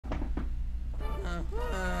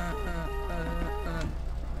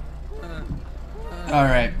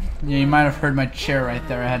Alright. Yeah, you might have heard my chair right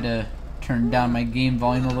there. I had to turn down my game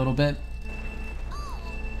volume a little bit.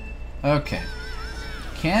 Okay.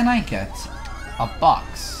 Can I get a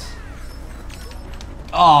box?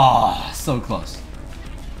 Oh, so close.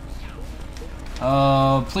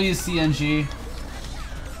 Oh, please, CNG.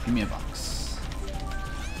 Give me a box.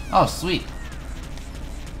 Oh, sweet.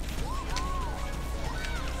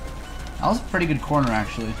 That was a pretty good corner,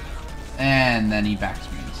 actually. And then he backscreens.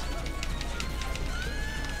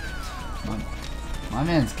 My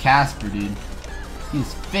man's Casper, dude.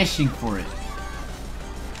 He's fishing for it.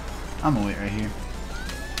 I'm gonna wait right here.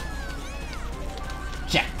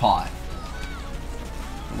 Jackpot.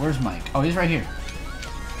 Where's Maik? Oh, he's right here.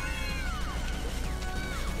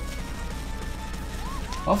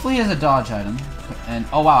 Hopefully he has a dodge item. And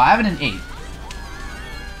oh wow, I have it in 8.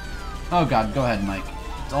 Oh god, go ahead, Maik.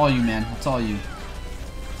 It's all you, man. It's all you.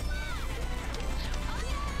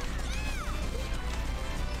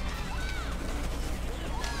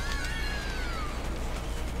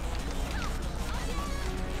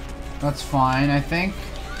 That's fine, I think.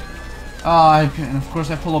 And of course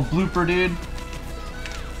I pull a blooper, dude.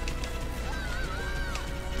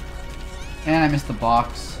 And I missed the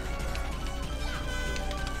box.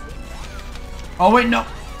 Oh wait, no.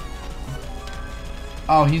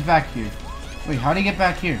 Oh, he's back here. Wait, how did he get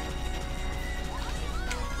back here?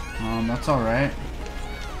 That's alright.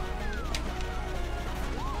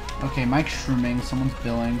 Okay, Maik's shrooming. Someone's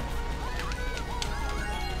billing.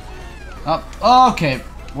 Oh, okay.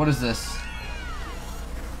 What is this?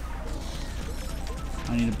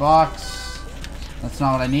 I need a box. That's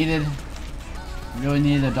not what I needed. I really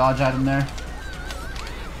needed a dodge item there.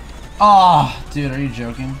 Oh, dude, are you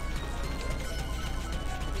joking?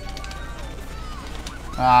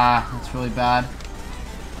 Ah, that's really bad.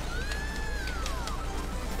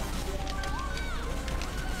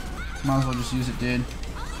 Might as well just use it, dude.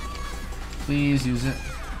 Please use it.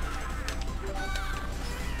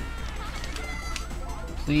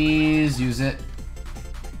 Please use it.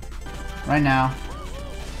 Right now.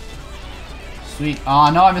 Sweet.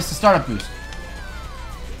 Oh no, I missed the startup boost.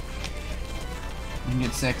 You can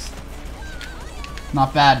get 6.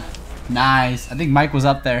 Not bad. Nice. I think Maik was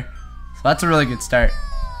up there. So that's a really good start.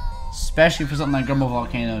 Especially for something like Grumble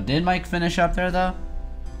Volcano. Did Maik finish up there though?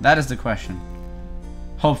 That is the question.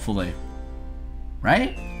 Hopefully.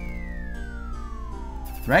 Right?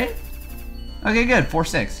 Right? Okay, good.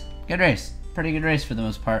 4-6. Good race. Pretty good race for the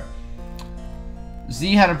most part.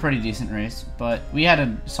 Z had a pretty decent race, but we had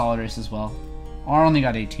a solid race as well. R only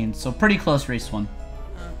got 18, so pretty close race 1.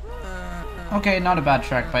 Okay, not a bad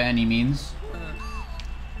track by any means.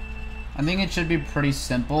 I think it should be pretty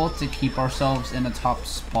simple to keep ourselves in a top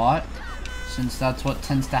spot, since that's what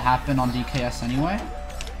tends to happen on DKS anyway.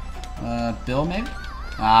 Bill maybe?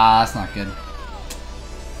 Ah, that's not good.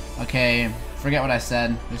 Okay, forget what I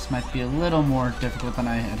said. This might be a little more difficult than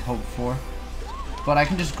I had hoped for. But I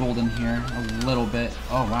can just golden here a little bit.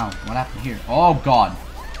 Oh wow, what happened here? Oh god.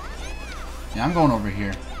 Yeah, I'm going over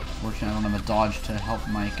here. Fortunately, I don't have a dodge to help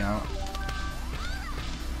Maik out.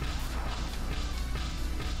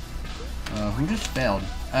 Who just failed?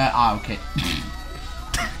 Okay.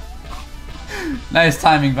 Nice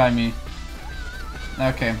timing by me.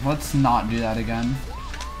 Okay, let's not do that again.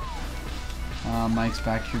 Maik's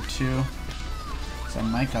back here too. So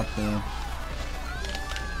Maik got the...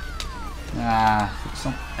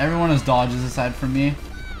 everyone has dodges aside from me.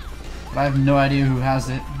 But I have no idea who has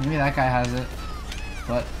it. Maybe that guy has it.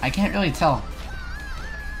 But I can't really tell.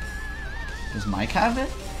 Does Maik have it?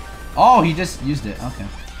 Oh, he just used it. Okay.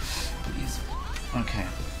 Please. Okay.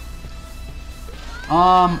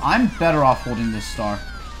 I'm better off holding this star.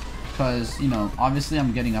 Because, you know, obviously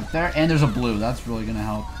I'm getting up there. And there's a blue. That's really going to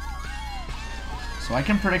help. So I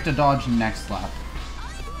can predict a dodge next lap.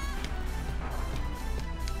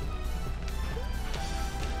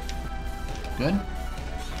 Good.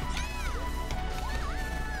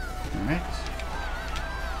 Alright.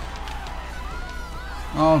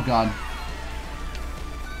 Oh god.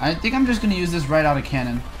 I think I'm just gonna use this right out of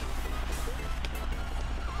cannon.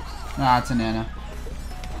 Ah, it's a Nana.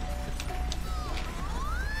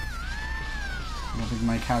 I don't think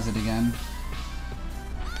Maik has it again.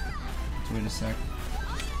 Let's wait a sec.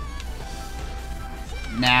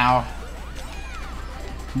 Now.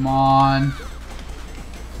 Come on.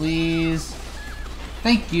 Please.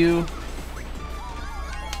 Thank you.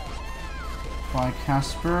 By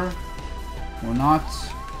Casper. Or not.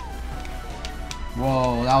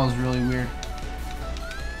 Whoa, that was really weird.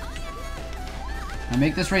 Now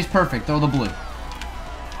make this race perfect. Throw the blue.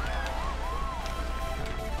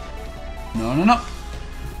 No, no, no.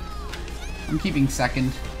 I'm keeping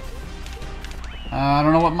second. I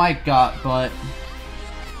don't know what Mike got, but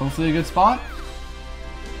hopefully a good spot.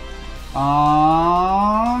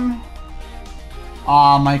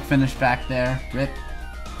 Mike finished back there. Rip.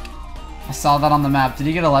 I saw that on the map. Did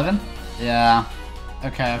he get 11? Yeah.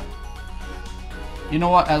 Okay. You know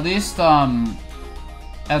what? At least no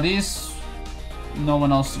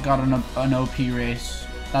one else got an OP race.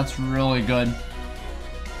 That's really good.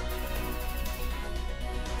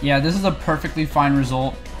 Yeah, this is a perfectly fine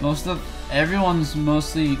result. Everyone's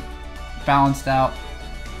mostly balanced out.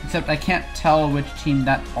 Except I can't tell which team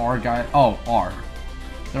that R guy... Oh, R.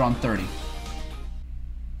 They're on 30.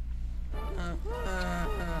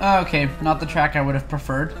 Okay, not the track I would have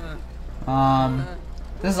preferred.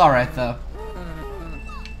 This is alright though.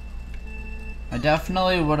 I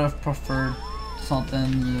definitely would have preferred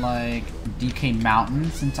something like DK Mountain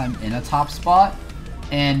since I'm in a top spot.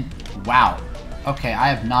 And wow. Okay, I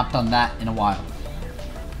have not done that in a while.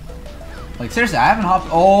 Like seriously, I haven't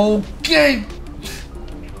hopped. Okay!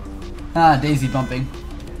 Daisy bumping.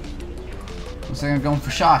 Looks like I'm going for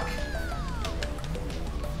shock.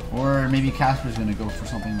 Or maybe Casper's gonna go for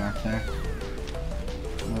something back there.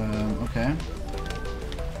 Okay.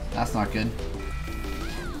 That's not good.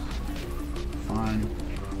 Fine.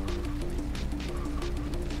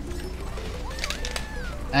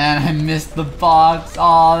 And I missed the box.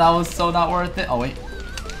 Oh, that was so not worth it. Oh, wait.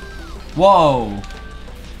 Whoa.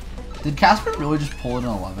 Did Casper really just pull it in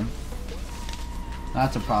 11?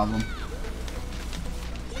 That's a problem.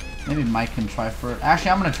 Maybe Mike can try for it.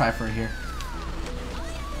 Actually, I'm gonna try for it here.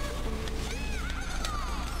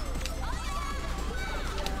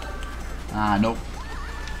 Nope.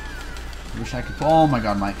 Wish I could. Oh my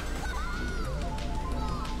god, Mike.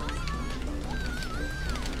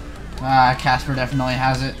 Casper definitely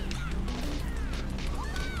has it.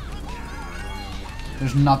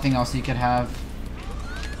 There's nothing else he could have.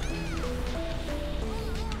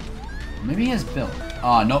 Maybe he has Bill.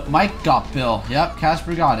 Oh, nope. Mike got Bill. Yep,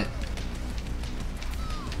 Casper got it.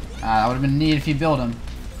 That would have been neat if he built him.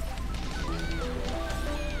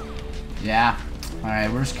 Yeah.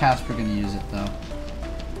 Alright, where's Casper gonna use it, though?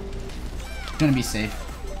 It's gonna be safe.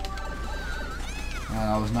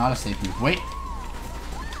 That was not a safe move. Wait.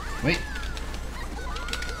 Wait.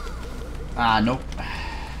 Nope.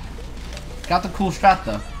 Got the cool strat,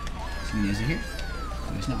 though. Is he gonna use it here?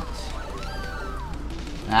 No, he's not.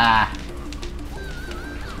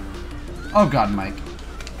 Oh god, Mike.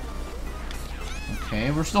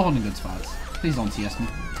 Okay, we're still holding good spots. Please don't TS me.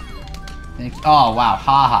 Thank you. Oh, wow.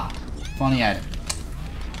 Haha. Funny item.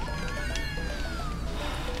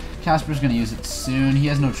 Casper's gonna use it soon. He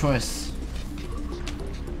has no choice.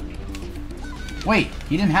 Wait,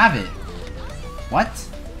 he didn't have it. What?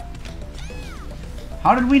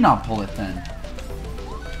 How did we not pull it then?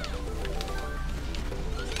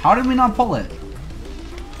 How did we not pull it?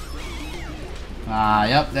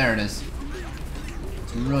 Yep, there it is.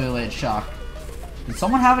 It's a really late shock. Did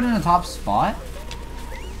someone have it in the top spot?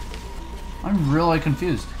 I'm really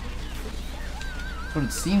confused. But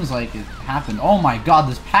it seems like it happened. Oh my god,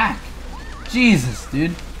 this pack! Jesus,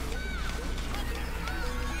 dude.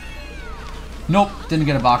 Nope, didn't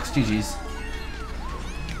get a box. GG's.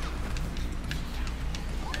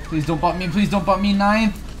 Please don't bump me. Please don't bump me.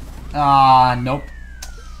 9th. Nope.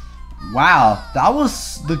 Wow, that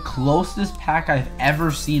was the closest pack I've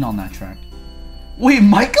ever seen on that track. Wait,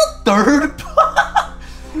 Mike got 3rd?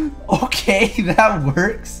 Okay, that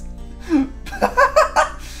works.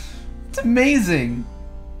 It's amazing.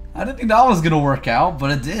 I didn't think that was gonna work out,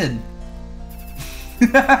 but it did.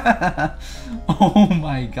 Oh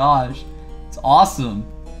my gosh. It's awesome.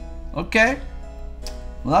 Okay.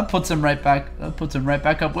 Well, that puts him right back. That puts him right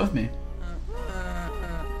back up with me.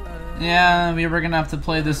 Yeah, we were gonna have to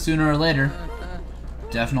play this sooner or later.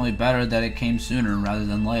 Definitely better that it came sooner rather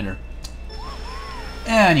than later.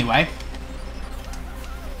 Anyway.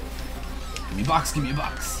 Give me a box, give me a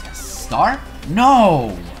box. Yes. Star?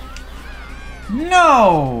 No!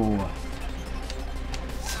 No!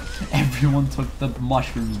 Everyone took the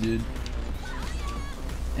mushrooms, dude.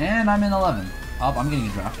 And I'm in 11th. Oh, I'm getting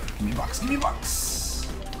a draft. Give me a box, give me a box.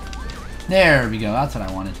 There we go, that's what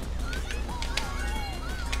I wanted.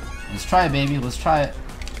 Let's try it, baby. Let's try it.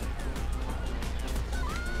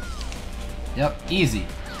 Yep, easy.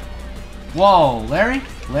 Whoa, Larry?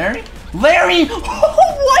 Larry? Larry!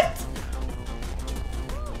 What?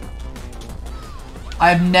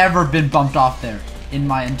 I've never been bumped off there in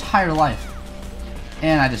my entire life.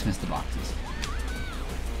 And I just missed the boxes.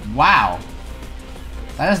 Wow.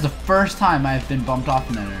 That is the first time I've been bumped off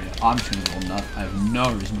in that area. Oh, I'm just gonna roll nut. I have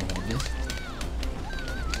no reason to hold this.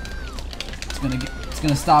 It's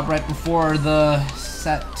gonna stop right before the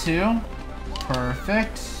set 2.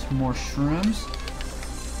 Perfect. More shrooms.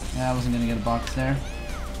 Yeah, I wasn't gonna get a box there.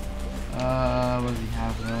 What does he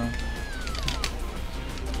have?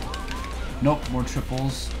 Nope, more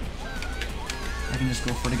triples. I can just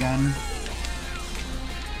go for it again.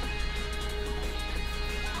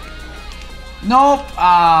 Nope!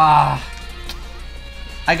 Ah!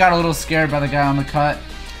 I got a little scared by the guy on the cut.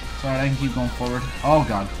 It's alright, I can keep going forward. Oh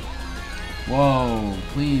god. Whoa,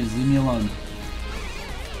 please leave me alone.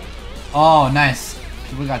 Oh, nice.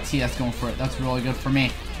 We got TS going for it. That's really good for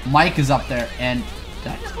me. Maik is up there, and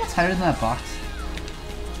did I just go tighter than that box?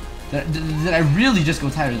 Did I really just go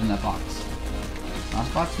tighter than that box?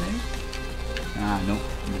 Last box, maybe? Ah, nope.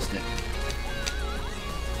 Missed it.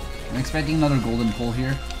 I'm expecting another golden pull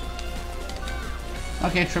here.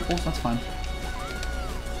 Okay, triples. That's fine.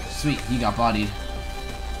 Sweet, he got bodied.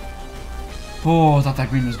 Oh, I thought that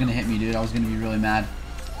green was gonna hit me, dude. I was gonna be really mad.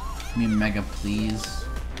 Give me a mega, please.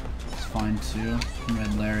 It's fine, too.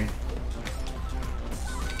 Red Larry.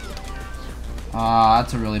 Ah,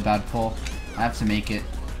 that's a really bad pull. I have to make it.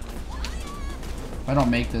 If I don't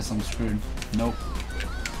make this, I'm screwed. Nope.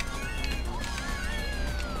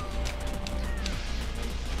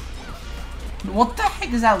 What the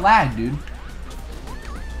heck is that lag, dude?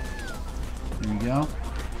 There we go.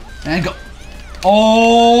 And go.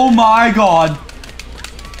 Oh my god.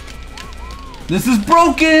 This is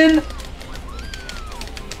broken.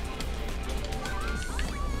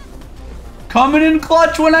 Coming in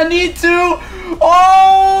clutch when I need to.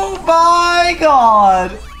 Oh my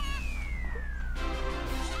god.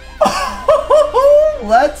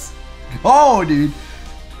 Let's go, dude.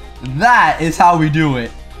 That is how we do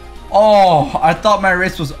it. Oh, I thought my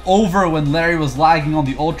race was over when Larry was lagging on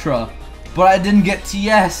the Ultra, but I didn't get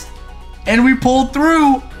TS, and we pulled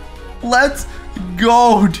through. Let's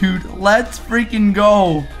go, dude. Let's freaking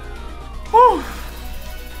go. Whew.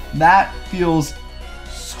 That feels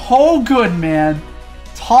so good, man.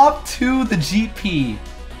 Top 2 the GP.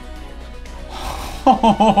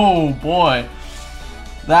 Oh, boy.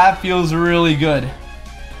 That feels really good.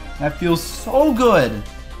 That feels so good.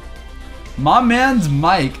 My man's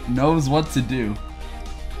Maik knows what to do.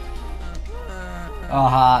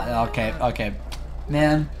 Okay.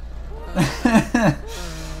 Man.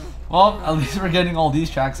 Well, at least we're getting all these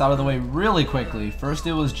tracks out of the way really quickly. First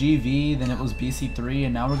it was GV, then it was BC3,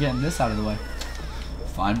 and now we're getting this out of the way.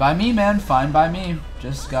 Fine by me, man. Fine by me.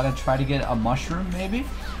 Just gotta try to get a mushroom, maybe?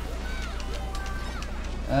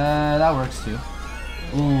 That works too.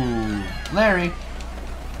 Ooh. Larry.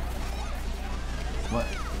 What?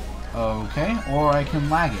 Okay, or I can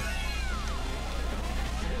lag it.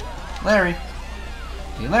 Larry.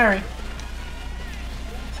 Hey, Larry.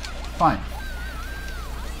 Fine.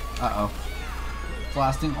 Uh-oh.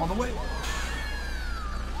 Blasting all the way.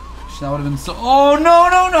 That would have been so... Oh,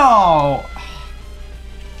 no!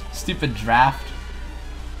 Stupid draft.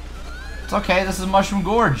 It's okay, this is Mushroom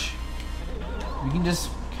Gorge. We can just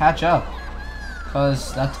catch up.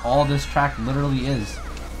 Because that's all this track literally is.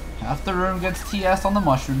 Half the room gets TS on the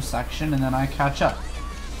mushroom section, and then I catch up.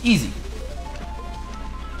 Easy.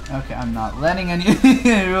 Okay, I'm not letting any...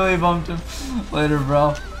 I really bumped him. Later,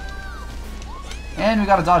 bro. And we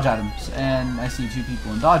got a dodge items. And I see 2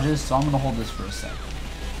 people in dodges, so I'm going to hold this for a sec.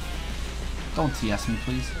 Don't TS me,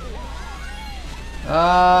 please.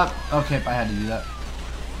 Okay, I had to do that.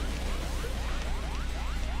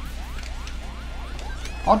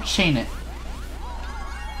 I'll chain it.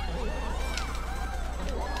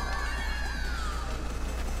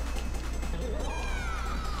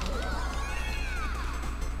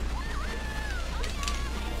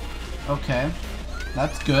 Okay,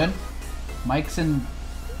 that's good. Maik's in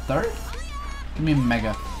 3rd? Give me a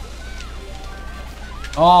mega.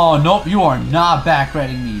 Oh, nope, you are not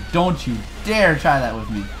backredding me. Don't you dare try that with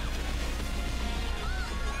me.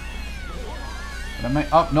 But I might,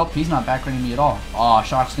 oh, nope, he's not backredding me at all. Oh,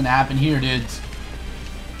 shock's gonna happen here, dudes.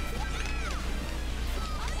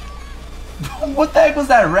 What the heck was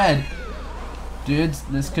that red? Dudes,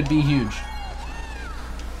 this could be huge.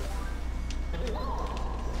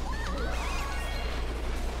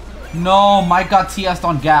 No, Maik got TS'd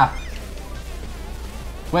on gap.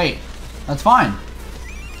 Wait, that's fine.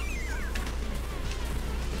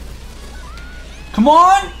 Come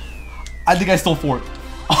on! I think I stole 4th.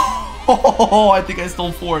 Oh, I think I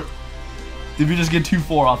stole 4th. Did we just get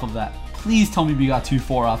 2-4 off of that? Please tell me we got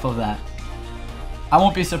 2-4 off of that. I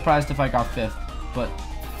won't be surprised if I got 5th, but...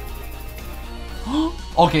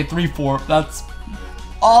 Okay, 3-4. That's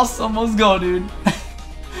awesome. Let's go, dude.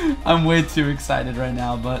 I'm way too excited right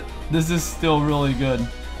now, but this is still really good.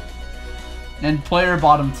 And player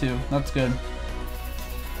bottom 2. That's good.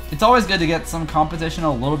 It's always good to get some competition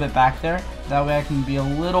a little bit back there. That way I can be a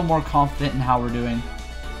little more confident in how we're doing.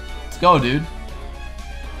 Let's go, dude.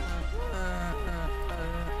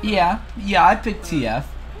 Yeah, I picked TF.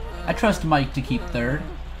 I trust Mike to keep third.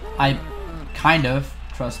 I kind of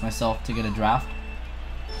trust myself to get a draft.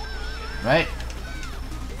 Right?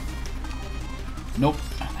 Nope.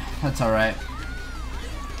 That's alright.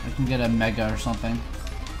 I can get a mega or something.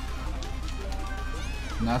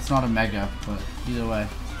 And that's not a mega, but either way.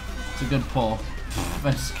 It's a good pull.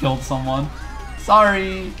 I just killed someone.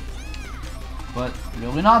 Sorry! But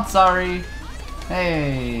really not sorry.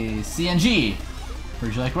 Hey, CNG.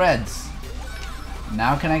 Heard you like reds.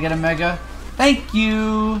 Now can I get a mega? Thank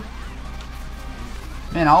you!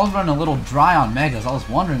 Man, I was running a little dry on megas. I was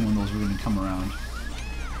wondering when those were going to come around.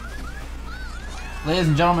 Ladies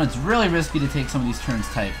and gentlemen, it's really risky to take some of these turns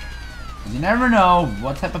tight. Because you never know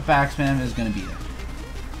what type of backspam is going to be there.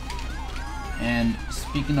 And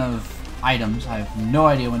speaking of items, I have no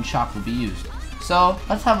idea when shock will be used. So,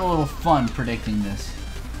 let's have a little fun predicting this.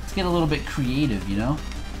 Let's get a little bit creative, you know?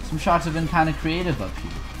 Some shocks have been kind of creative up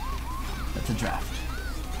here. That's a draft.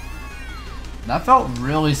 That felt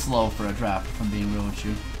really slow for a draft, if I'm being real with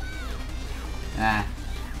you. Ah.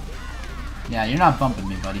 Yeah, you're not bumping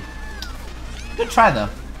me, buddy. Good try, though.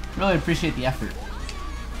 Really appreciate the effort.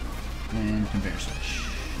 And conveyor switch.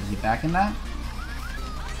 Is he back in that?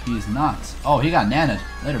 He is not. Oh, he got nanoed.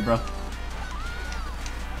 Later, bro.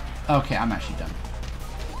 Okay, I'm actually done.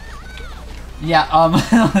 Yeah,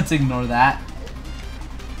 let's ignore that.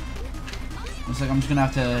 Looks like I'm just gonna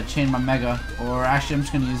have to chain my mega, or actually I'm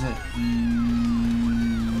just gonna use it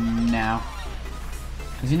now.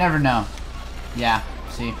 Cause you never know. Yeah,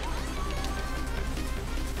 see.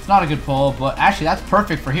 It's not a good pull, but actually that's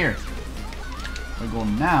perfect for here. We're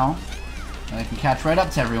going now, and I can catch right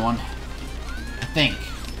up to everyone. I think.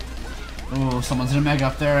 Oh, someone's in a mega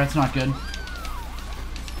up there. That's not good.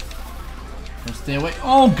 First, stay away.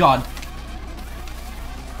 Oh god.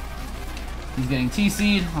 He's getting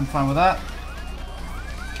TC'd. I'm fine with that.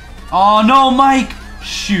 Oh no, Mike!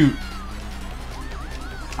 Shoot.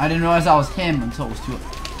 I didn't realize that was him until it was too late.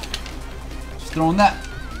 Just throwing that.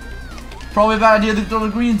 Probably a bad idea to throw the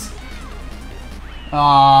greens.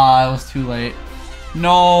 Ah, it was too late.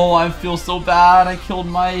 No, I feel so bad. I killed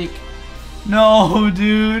Mike. No,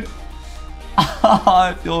 dude.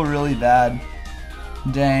 I feel really bad.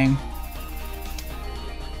 Dang.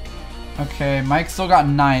 Okay, Mike still got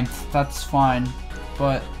 9th. That's fine.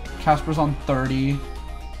 But Casper's on 30.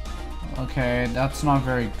 Okay, that's not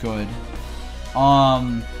very good.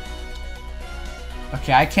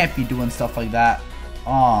 Okay, I can't be doing stuff like that.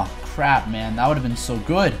 Oh, crap, man. That would have been so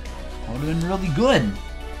good. That would have been really good.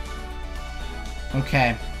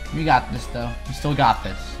 Okay, we got this, though. We still got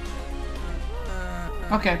this.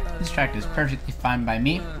 Okay, this track is perfectly fine by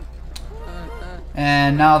me.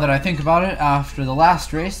 And now that I think about it, after the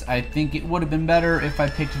last race, I think it would have been better if I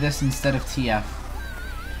picked this instead of TF.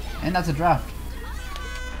 And that's a draft.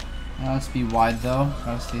 Let's be wide though.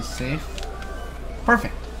 Gotta stay safe.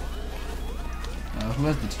 Perfect. Who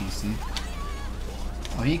has the TC?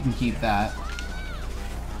 Oh, he can keep that.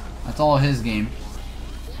 That's all his game.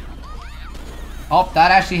 Oh,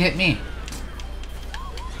 that actually hit me.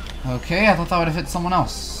 Okay, I thought that would have hit someone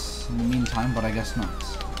else in the meantime, but I guess not.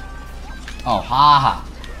 Oh, haha.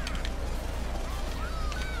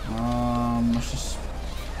 Let's just...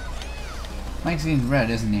 Mike's getting red,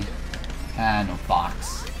 isn't he? Ah, no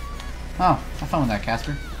box. Oh, have fun with that,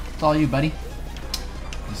 Casper. It's all you, buddy.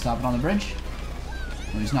 He's stopping on the bridge?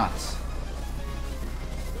 No, he's not.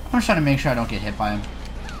 I'm just trying to make sure I don't get hit by him.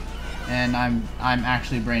 And I'm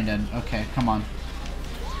actually brain dead. Okay, come on.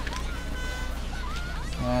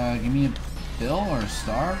 Give me a bill or a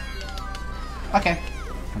star? Okay.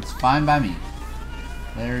 That's fine by me.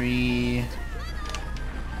 Larry.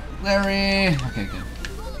 Okay, good.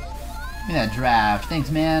 Give me that draft.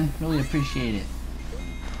 Thanks, man. Really appreciate it.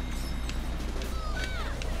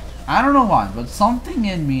 I don't know why, but something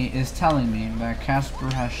in me is telling me that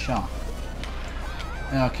Casper has shock.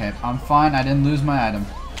 Okay, I'm fine. I didn't lose my item.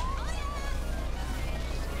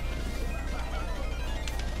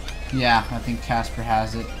 Yeah, I think Casper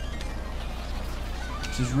has it.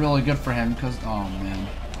 Which is really good for him because... Oh, man.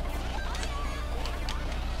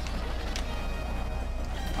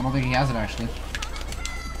 I don't think he has it, actually.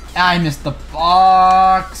 I missed the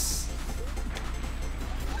box!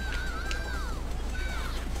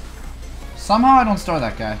 Somehow I don't star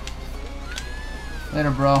that guy.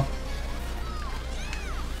 Later, bro.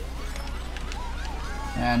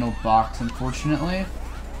 Yeah, no box, unfortunately.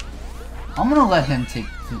 I'm gonna let him take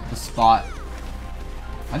the spot.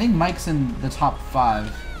 I think Mike's in the top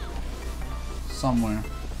 5. Somewhere.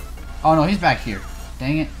 Oh no, he's back here.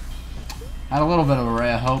 Dang it. Had a little bit of a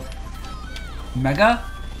ray of hope. Mega?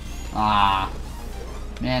 Ah.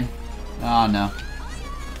 Man. Oh no.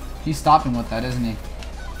 He's stopping with that, isn't he?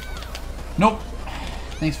 Nope.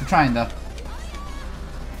 Thanks for trying though.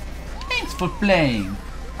 Thanks for playing.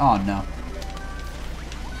 Oh no.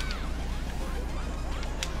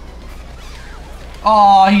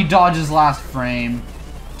 Oh, he dodges last frame.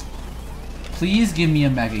 Please give me a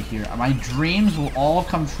mega here. My dreams will all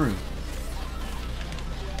come true.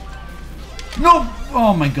 No!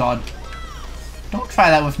 Oh my god. Don't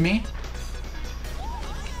try that with me.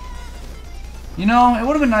 You know, it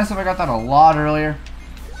would have been nice if I got that a lot earlier.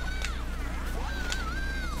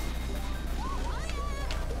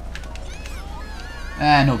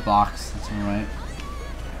 No box. That's alright.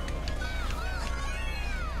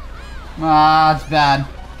 Ah, it's bad.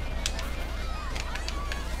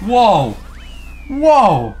 Whoa!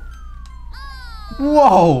 Whoa!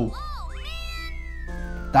 Whoa!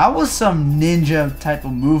 That was some ninja type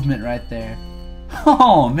of movement right there.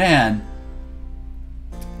 Oh, man.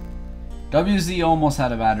 WZ almost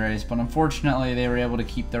had a bad race, but unfortunately they were able to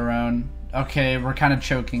keep their own. Okay, we're kind of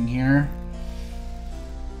choking here.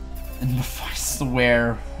 And I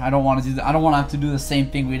swear, I don't want to do that. I don't want to have to do the same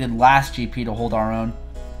thing we did last GP to hold our own.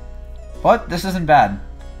 But this isn't bad.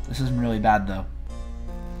 This isn't really bad though.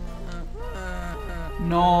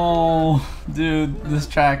 No, dude, this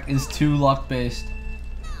track is too luck based.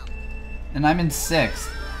 And I'm in 6th.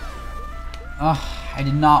 Ugh, I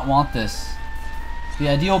did not want this. The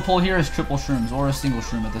ideal pull here is triple shrooms or a single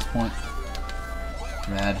shroom at this point.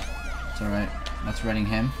 Red. It's alright. That's redding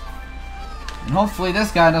him. And hopefully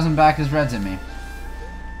this guy doesn't back his reds at me.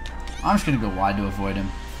 I'm just gonna go wide to avoid him.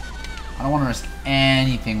 I don't want to risk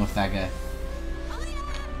anything with that guy.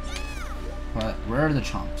 But where are the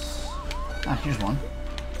chumps? Ah, here's one.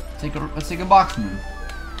 Let's take a box move.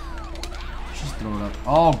 Just throw it up.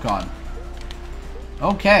 Oh god.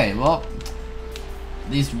 Okay, well,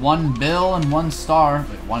 at least 1 bill and 1 star.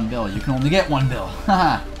 Wait, 1 bill. You can only get 1 bill.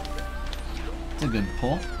 Haha. It's a good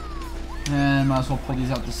pull. And might as well pull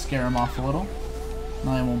these out to scare him off a little.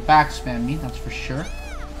 Now he won't back spam me, that's for sure.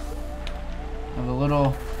 I have a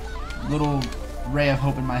little ray of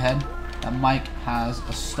hope in my head that Maik has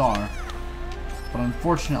a star. But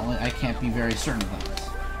unfortunately, I can't be very certain of that.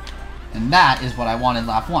 And that is what I wanted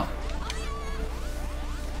lap 1.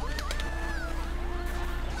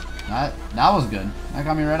 That was good. That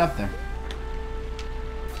got me right up there.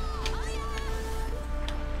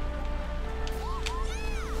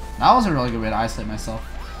 That was a really good way to isolate myself.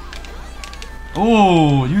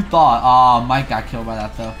 Ooh, you thought. Aw, Maik got killed by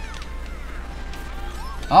that though.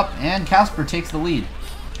 Up, and Casper takes the lead.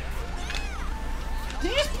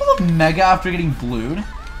 Did he just pull a mega after getting blued?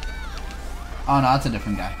 Oh no, that's a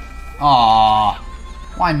different guy. Aw,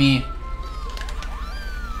 why me?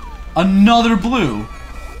 Another blue.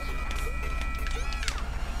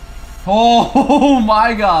 Oh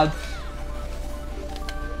my god.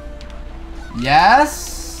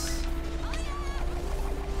 Yes.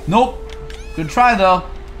 Nope. Good try though.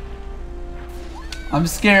 I'm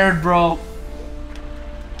scared, bro.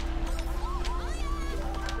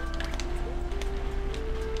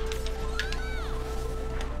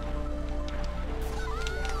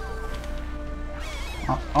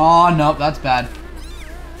 Oh, nope, that's bad.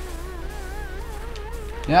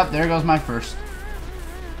 Yep, there goes my first.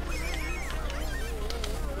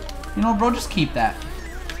 You know, bro, just keep that.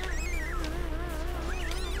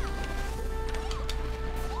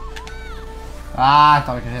 Ah, I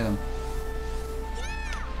thought I could hit him.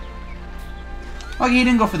 Okay, he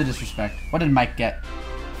didn't go for the disrespect. What did Maik get?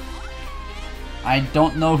 I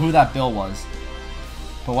don't know who that bill was.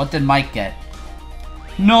 But what did Maik get?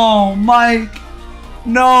 No, Maik!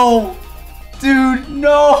 No! Dude,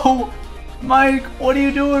 no! Maik, what are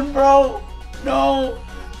you doing, bro? No!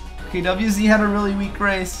 Okay, WZ had a really weak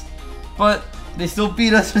race. But they still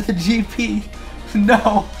beat us for the GP.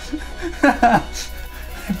 No!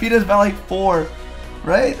 They beat us by like 4.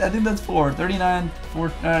 Right? I think that's 4. 39,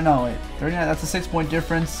 4, no, wait. 39, that's a 6-point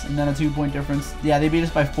difference, and then a 2-point difference. Yeah, they beat us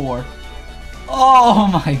by 4. Oh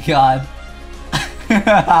my god.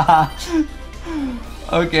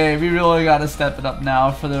 Okay, we really gotta step it up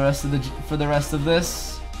now for the rest of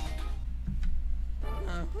this.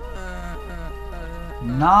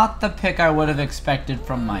 Not the pick I would have expected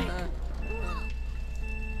from Maik.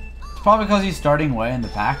 It's probably because he's starting way in the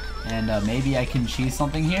back, and maybe I can cheese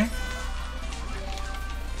something here.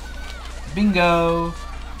 Bingo!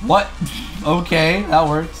 What? Okay, that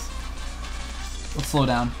works. Let's slow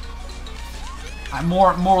down. I'm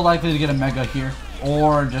more likely to get a mega here,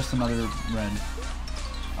 or just another red.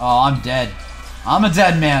 Oh, I'm dead. I'm a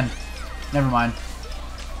dead man. Never mind.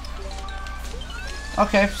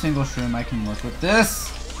 Okay, single shroom. I can work with this.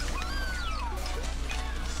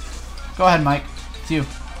 Go ahead, Mike. It's you.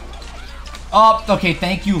 Oh, okay.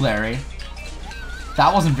 Thank you, Larry.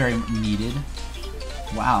 That wasn't very needed.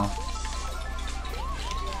 Wow.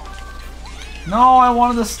 No, I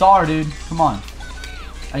wanted the star, dude. Come on.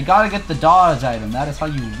 I gotta get the dodge item. That is how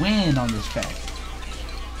you win on this track.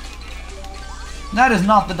 That is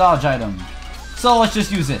not the dodge item. So let's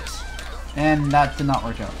just use it. And that did not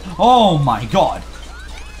work out. Oh my god.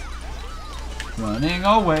 Running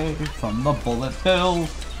away from the bullet bill.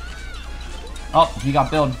 Oh, he got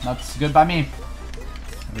billed. That's good by me.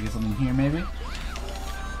 Gotta get something here, maybe.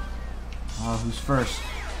 Who's first?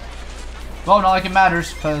 Oh, not like it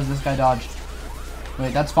matters, because this guy dodged.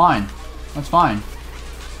 Wait, that's fine. That's fine.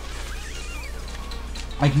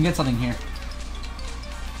 I can get something here.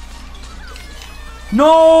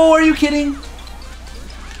 No, are you kidding?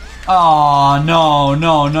 Oh, no,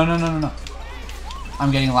 no, no, no, no, no, no.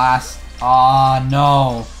 I'm getting last. Ah,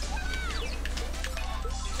 no.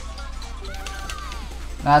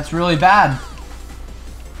 That's really bad.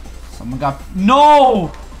 Someone got...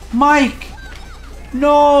 No! Mike!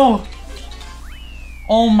 No!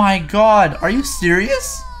 Oh my god. Are you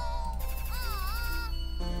serious?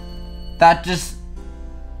 That just...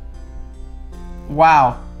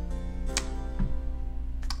 Wow.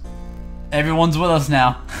 Everyone's with us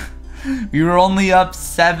now. We were only up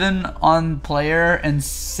 7 on player and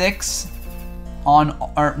 6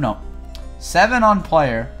 on... Or, no. 7 on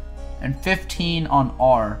player and 15 on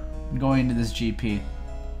R going into this GP.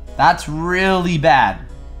 That's really bad.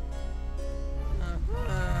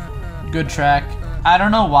 Good track. I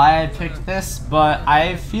don't know why I picked this, but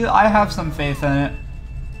I feel I have some faith in it.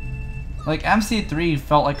 Like, MC3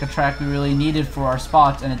 felt like a track we really needed for our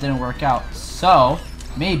spots, and it didn't work out. So,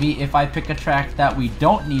 maybe if I pick a track that we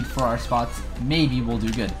don't need for our spots, maybe we'll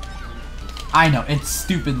do good. I know, it's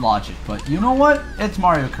stupid logic, but you know what? It's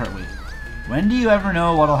Mario Kart Wii. When do you ever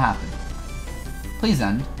know what'll happen? Please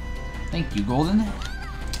end. Thank you, Golden.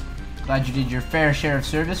 Glad you did your fair share of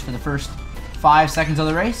service for the first 5 seconds of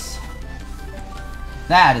the race.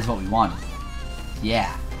 That is what we wanted.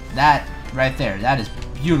 Yeah, that right there, that is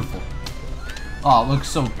beautiful. Oh, it looks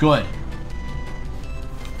so good.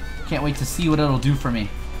 Can't wait to see what it'll do for me.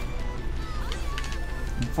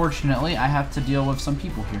 Unfortunately, I have to deal with some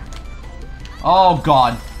people here. Oh,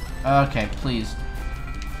 God. Okay, please.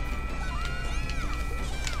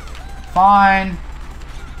 Fine.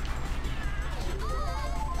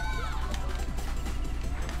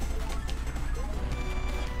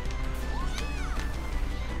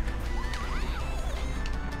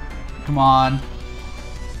 Come on.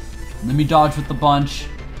 Let me dodge with the bunch.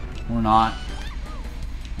 Or not.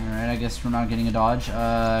 Alright, I guess we're not getting a dodge. Can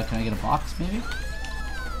I get a box, maybe?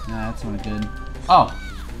 Nah, that's not good. Oh.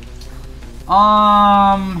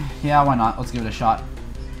 Yeah, why not? Let's give it a shot.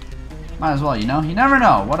 Might as well, you know? You never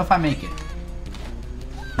know. What if I make it?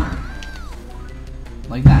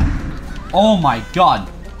 Like that. Oh my god.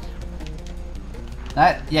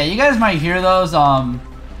 That, yeah, you guys might hear those,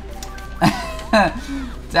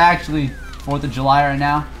 it's actually 4th of July right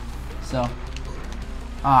now. So.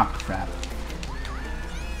 Ah, crap.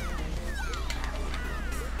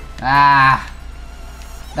 Ah.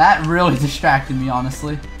 That really distracted me,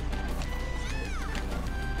 honestly.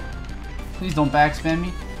 Please don't backspam me.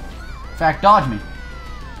 In fact, dodge me.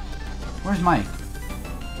 Where's Mike?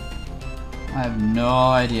 I have no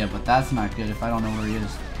idea, but that's not good if I don't know where he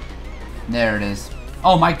is. There it is.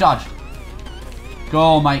 Oh, Mike dodged.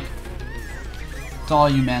 Go, Mike. It's all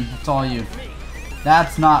you, man. It's all you.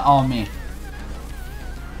 That's not all me.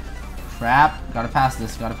 Crap. Gotta pass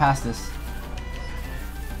this. Gotta pass this.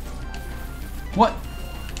 What?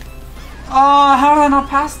 Oh, how did I not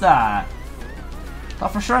pass that?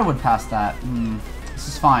 Thought for sure I would pass that. This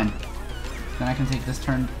is fine. Then I can take this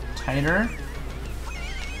turn tighter.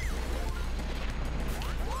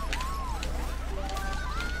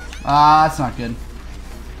 Ah, that's not good.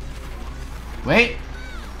 Wait.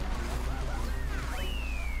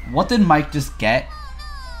 What did Mike just get?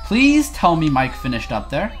 Please tell me Mike finished up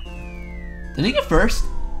there. Did he get first?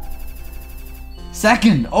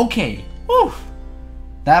 Second. Okay. Whew.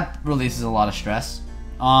 That releases a lot of stress.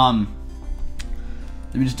 Let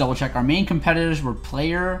me just double check. Our main competitors were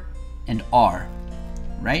player and R.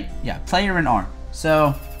 Right? Yeah, player and R.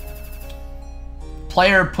 So,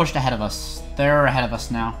 player pushed ahead of us. They're ahead of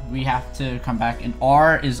us now. We have to come back. And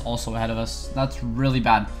R is also ahead of us. That's really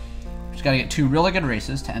bad. Just gotta get 2 really good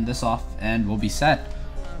races to end this off, and we'll be set.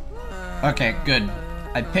 Okay, good.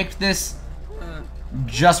 I picked this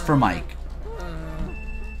just for Mike.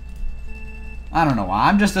 I don't know why.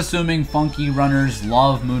 I'm just assuming funky runners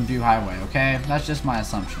love Moonview Highway, okay? That's just my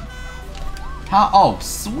assumption. How? Oh,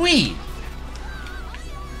 sweet!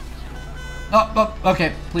 Oh,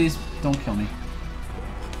 okay. Please, don't kill me.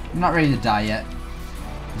 I'm not ready to die yet.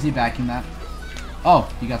 Is he backing that? Oh,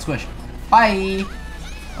 he got squished. Bye!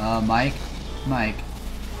 Maik.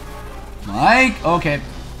 Okay.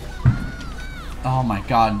 Oh my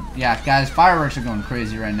god. Yeah, guys, fireworks are going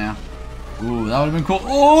crazy right now. Ooh, that would have been cool.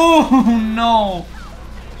 Oh, no!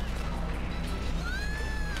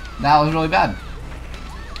 That was really bad.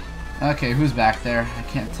 Okay, who's back there? I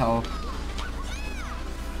can't tell.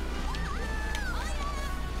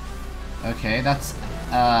 Okay, that's,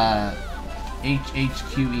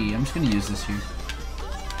 HHQE. I'm just gonna use this here.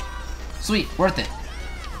 Sweet, worth it.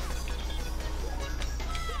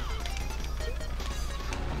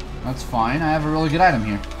 That's fine, I have a really good item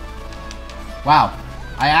here. Wow,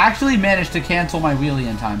 I actually managed to cancel my wheelie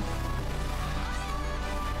in time.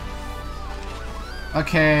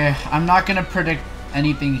 Okay, I'm not gonna predict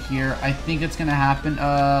anything here. I think it's gonna happen.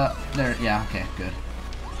 There, yeah, okay, good.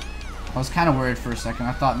 I was kind of worried for a second.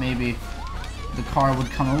 I thought maybe the car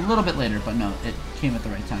would come a little bit later, but no, it came at the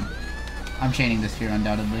right time. I'm chaining this here,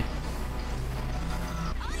 undoubtedly.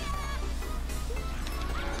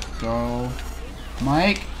 Go.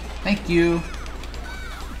 Maik, thank you.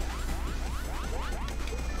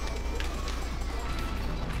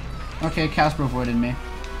 Okay, Casper avoided me.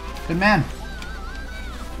 Good man.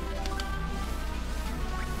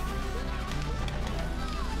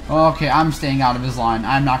 Okay, I'm staying out of his line.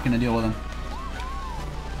 I'm not going to deal with him.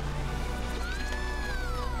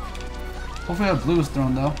 Hopefully a blue is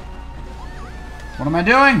thrown, though. What am I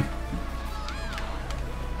doing?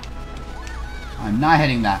 I'm not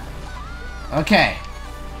hitting that. Okay.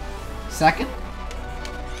 Second.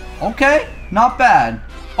 Okay, not bad.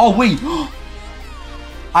 Oh, wait.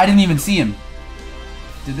 I didn't even see him.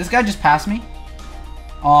 Did this guy just pass me?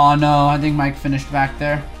 Oh, no. I think Maik finished back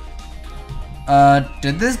there.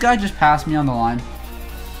 Did this guy just pass me on the line?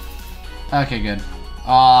 Okay, good.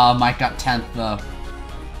 Maik got 10th, though.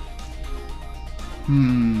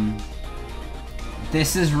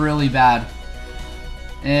 This is really bad.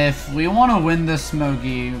 If we want to win this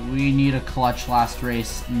Mogi, we need a clutch last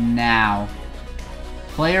race now.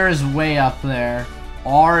 Player is way up there.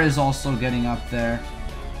 R is also getting up there.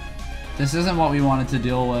 This isn't what we wanted to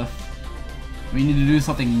deal with. We need to do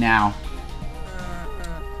something now.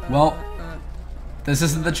 Well, this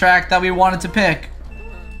isn't the track that we wanted to pick.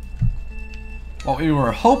 What we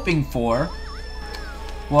were hoping for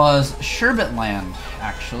was Sherbet Land,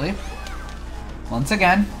 actually. Once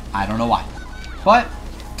again, I don't know why. But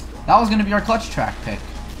that was going to be our clutch track pick.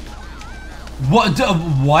 What?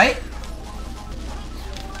 What?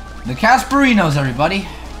 The Casperinos, everybody.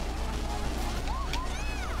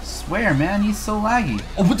 Swear, man, he's so laggy.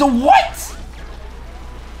 Oh, but the what?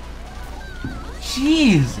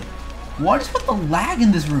 Jeez. What is with the lag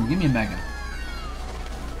in this room? Give me a mega.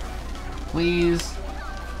 Please.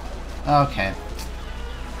 Okay.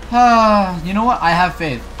 You know what? I have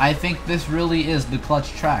faith. I think this really is the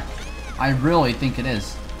clutch track. I really think it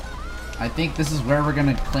is. I think this is where we're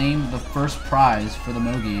going to claim the first prize for the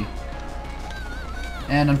Mogi.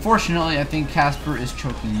 And unfortunately, I think Casper is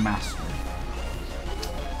choking Master.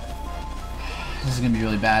 This is going to be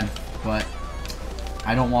really bad, but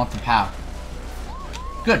I don't want the POW.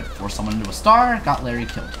 Good. Force someone into a star. Got Larry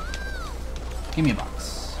killed. Give me a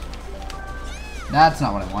box. That's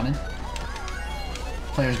not what I wanted.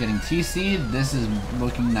 Player's getting TC'd. This is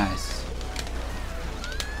looking nice.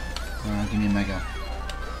 Give me a mega.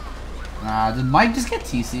 Did Maik just get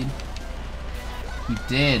TC'd? He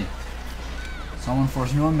did. Someone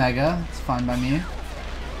forced into a mega. It's fine by me.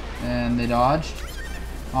 And they dodged.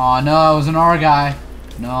 Oh no, it was an R guy.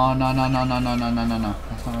 No.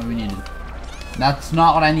 That's not what we needed. That's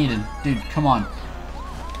not what I needed. Dude, come on.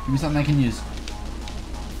 Give me something I can use.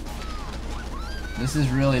 This is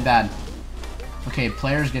really bad. Okay,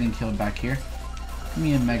 player's getting killed back here. Give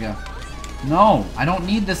me a mega. No, I don't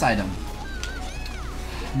need this item.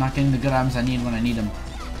 I'm not getting the good items I need when I need them.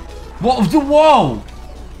 Whoa! Whoa!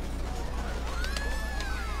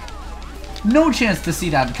 No chance to see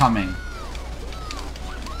that coming.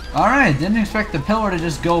 Alright, didn't expect the pillar to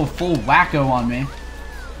just go full wacko on me.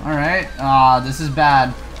 Alright, this is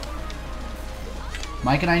bad.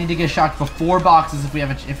 Maik and I need to get shocked for 4 boxes if we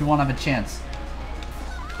want to have a chance.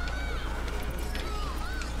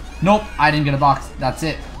 Nope, I didn't get a box. That's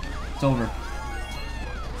it. It's over.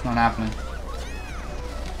 It's not happening.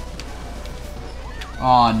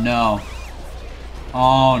 Oh no.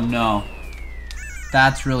 Oh no.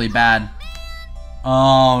 That's really bad.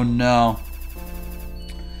 Oh no.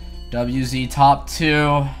 WZ top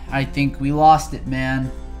 2. I think we lost it, man.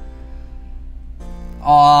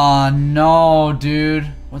 Oh no, dude.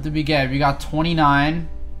 What did we get? We got 29.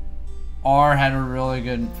 R had a really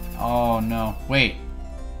good... Oh no. Wait.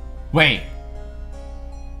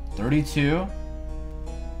 32?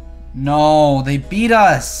 No, they beat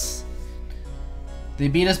us. They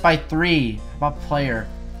beat us by 3. How about player?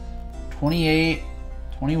 28,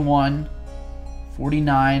 21,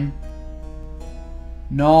 49.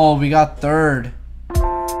 No, we got 3rd.